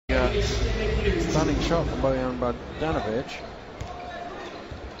Stunning shot from Bojan Bogdanovic.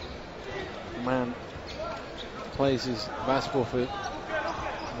 Man plays his basketball for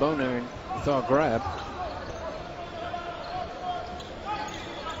Boner in Zagreb.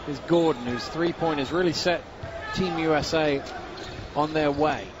 Is Gordon, whose three-pointers really set Team USA on their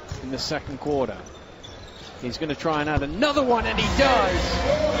way in the second quarter. He's going to try and add another one, and he does.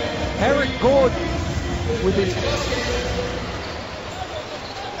 Eric Gordon with his...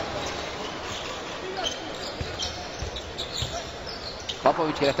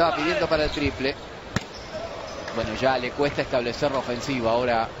 Popovic que la estaba pidiendo para el triple. Bueno, ya le cuesta establecer la ofensiva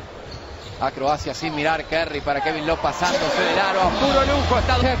ahora a Croacia sin mirar. Curry para Kevin Love pasándose del aro a puro lujo.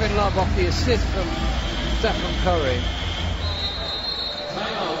 Está Kevin Love off the assist from Stephen Curry.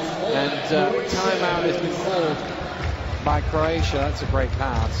 And timeout has been called by Croatia. That's a great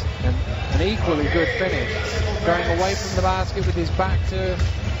pass and an equally good finish. Going away from the basket with his back to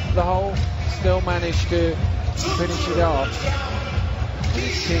the hole, still managed to finish it off. And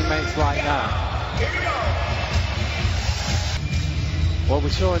his teammates like that. Well, we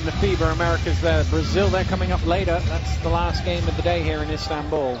saw in the FIBA Americas there, Brazil, they're coming up later. That's the last game of the day here in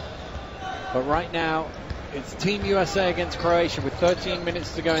Istanbul. But right now, it's Team USA against Croatia with 13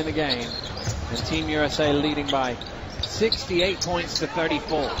 minutes to go in the game. And Team USA leading by 68 points to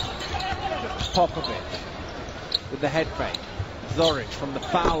 34. Popovic with the head fake. Zoric from the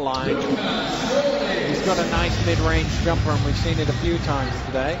foul line. He's got a nice mid-range jumper, and we've seen it a few times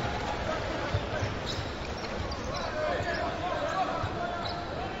today.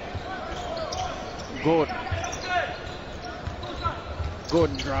 Gordon.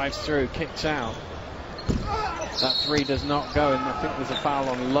 Gordon drives through, kicks out. That three does not go, and I think there's a foul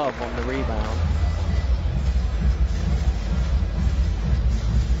on Love on the rebound.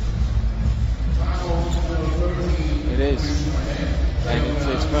 It is. And it's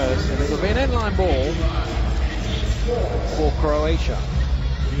his first, and it'll be an inline ball for Croatia.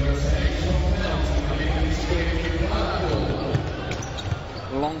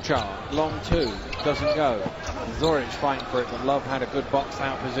 Long charge, long two, doesn't go. Zoric fighting for it, but Love had a good box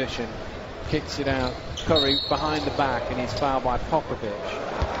out position. Kicks it out. Curry behind the back, and he's fouled by Popovic.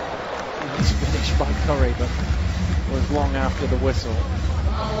 He's finished by Curry, but was long after the whistle.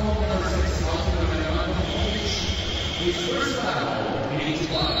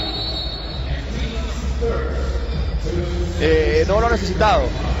 No lo ha necesitado,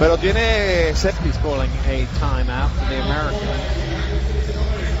 pero tiene... He's calling a timeout for the Americans.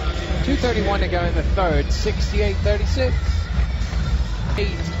 2:31 to go in the third, 68-36.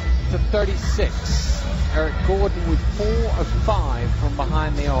 8-36. Eric Gordon with 4 of 5 from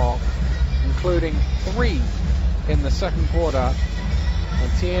behind the arc, including 3 in the second quarter.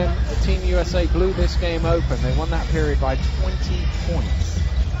 And Team USA blew this game open. They won that period by 20 points.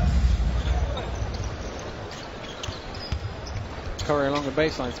 Curry along the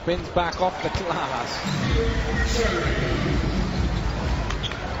baseline, spins back off the glass.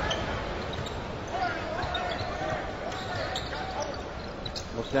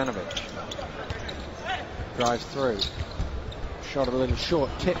 Bogdanovic drives through. Shot a little short,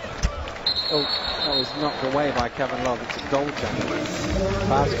 tip. Oh, that was knocked away by Kevin Love. It's a goaltender.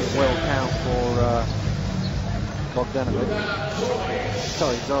 Basket will count for Bogdanovic.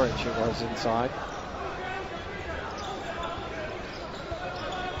 Sorry, Zoric it was inside.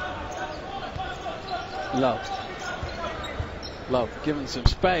 Love given some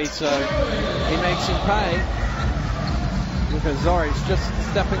space, so he makes him pay. Because Zoric just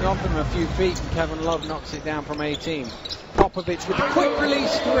stepping off him a few feet, and Kevin Love knocks it down from 18. Popovic with a quick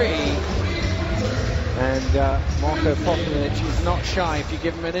release three. And Marko Popovic is not shy. If you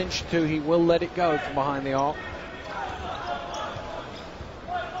give him an inch or two, he will let it go from behind the arc.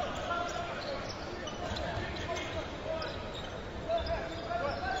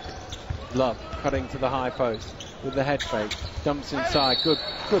 Love cutting to the high post with the head fake. Dumps inside. Good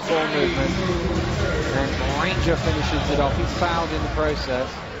ball movement. And Ranger finishes it off. He's fouled in the process.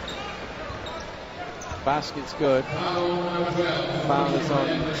 Basket's good. Foul is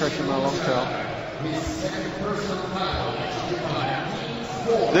on Christian Maloncho.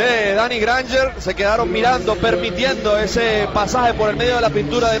 De Danny Granger, se quedaron mirando, permitiendo ese pasaje por el medio de la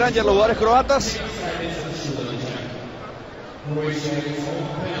pintura de Granger los jugadores croatas.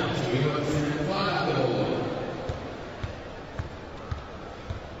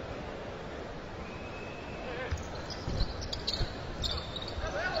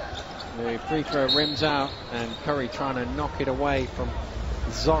 The free throw rims out, and Curry trying to knock it away from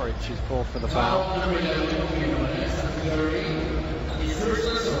Zoric, who's called for the foul.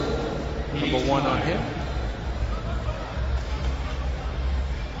 Number 1 on him.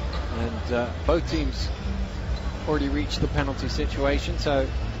 And both teams already reached the penalty situation, so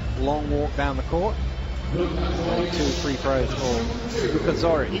long walk down the court. Only 2 free throws for Luka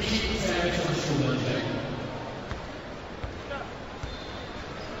Zoric.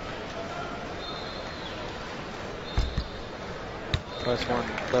 First one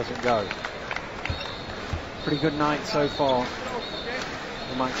doesn't go. Pretty good night so far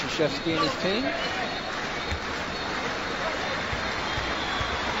for Mike Krzyzewski and his team.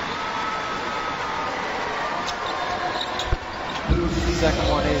 Second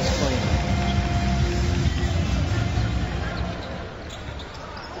one is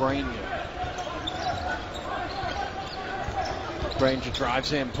clean. Granger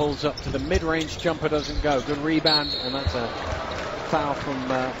drives in, pulls up to the mid-range jumper, doesn't go. Good rebound, and that's a foul from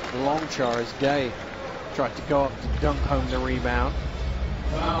Longchar as Day tried to go up to dunk home the rebound.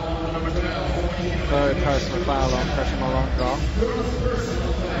 Third personal foul on Pressure Longchar.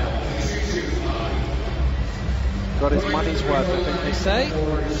 Got his money's worth, I think they say.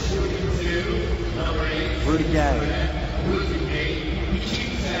 Rudy Gay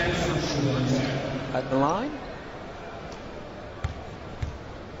at the line.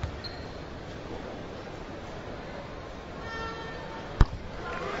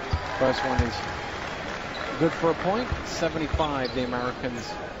 First one is good for a point. 75 the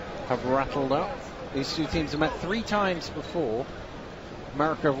Americans have rattled up. These two teams have met 3 times before.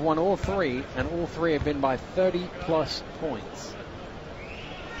 America have won all 3, and all 3 have been by 30+ points.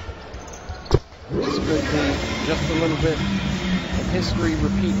 This could be just a little bit of history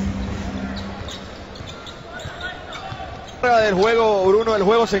repeating. Del juego, Bruno, el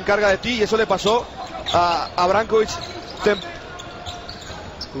juego se encarga de ti, y eso le pasó a Brankovic.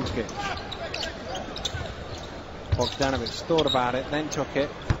 Bogdanovic thought about it, then took it.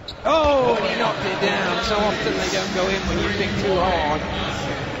 Oh, and he knocked it down. So often they don't go in when you think too hard,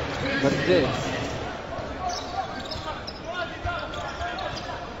 but it did.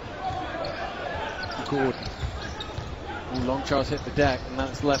 Gordon. Ooh, Longchar's hit the deck, and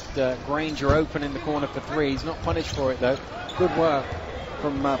that's left Granger open in the corner for 3. He's not punished for it, though. Good work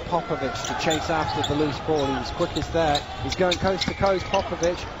from Popovich to chase after the loose ball. He was quickest there. He's going coast to coast.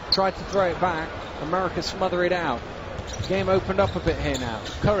 Popovich tried to throw it back. America smother it out. Game opened up a bit here now.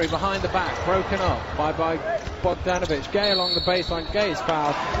 Curry behind the back, broken up by Bogdanovic. Gay along the baseline. Gay is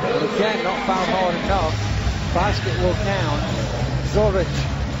fouled, but again not fouled hard enough. Basket will count. Zoric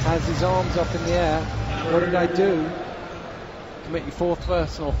has his arms up in the air. What did I do? Commit your 4th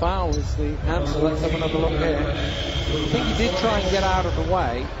personal foul is the answer. Let's have another look here. I think he did try and get out of the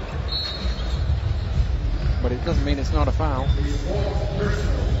way, but it doesn't mean it's not a foul.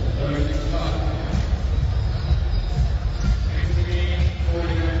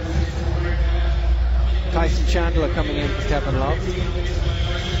 Tyson Chandler coming in for Kevin Love.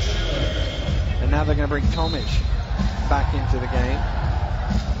 And now they're going to bring Tomic back into the game.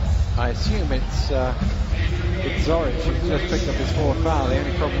 I assume it's Zoric who just picked up his 4th foul. The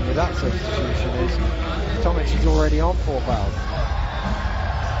only problem with that substitution is Tomic is already on 4 fouls.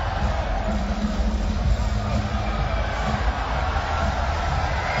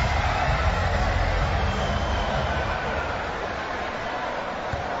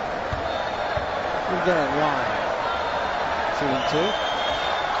 There, line. 2 and 2.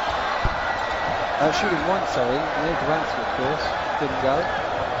 Shooting 1, sorry. Near the basket, of course. Didn't go.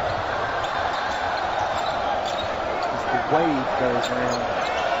 As the wave goes around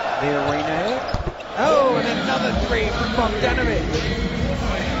the arena here. Oh, and another 3 from Bogdanovic.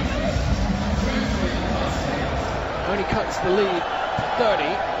 Only cuts the lead 30,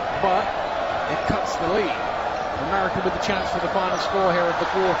 but it cuts the lead. America with the chance for the final score here of the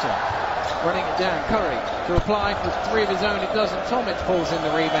quarter. Running it down, Curry to apply for 3 of his own. It doesn't. Tomic pulls in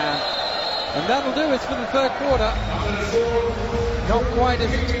the rebound. And that'll do it for the 3rd quarter. Not quite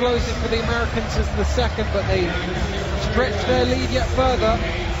as explosive for the Americans as the 2nd, but they stretch their lead yet further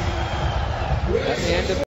at the end of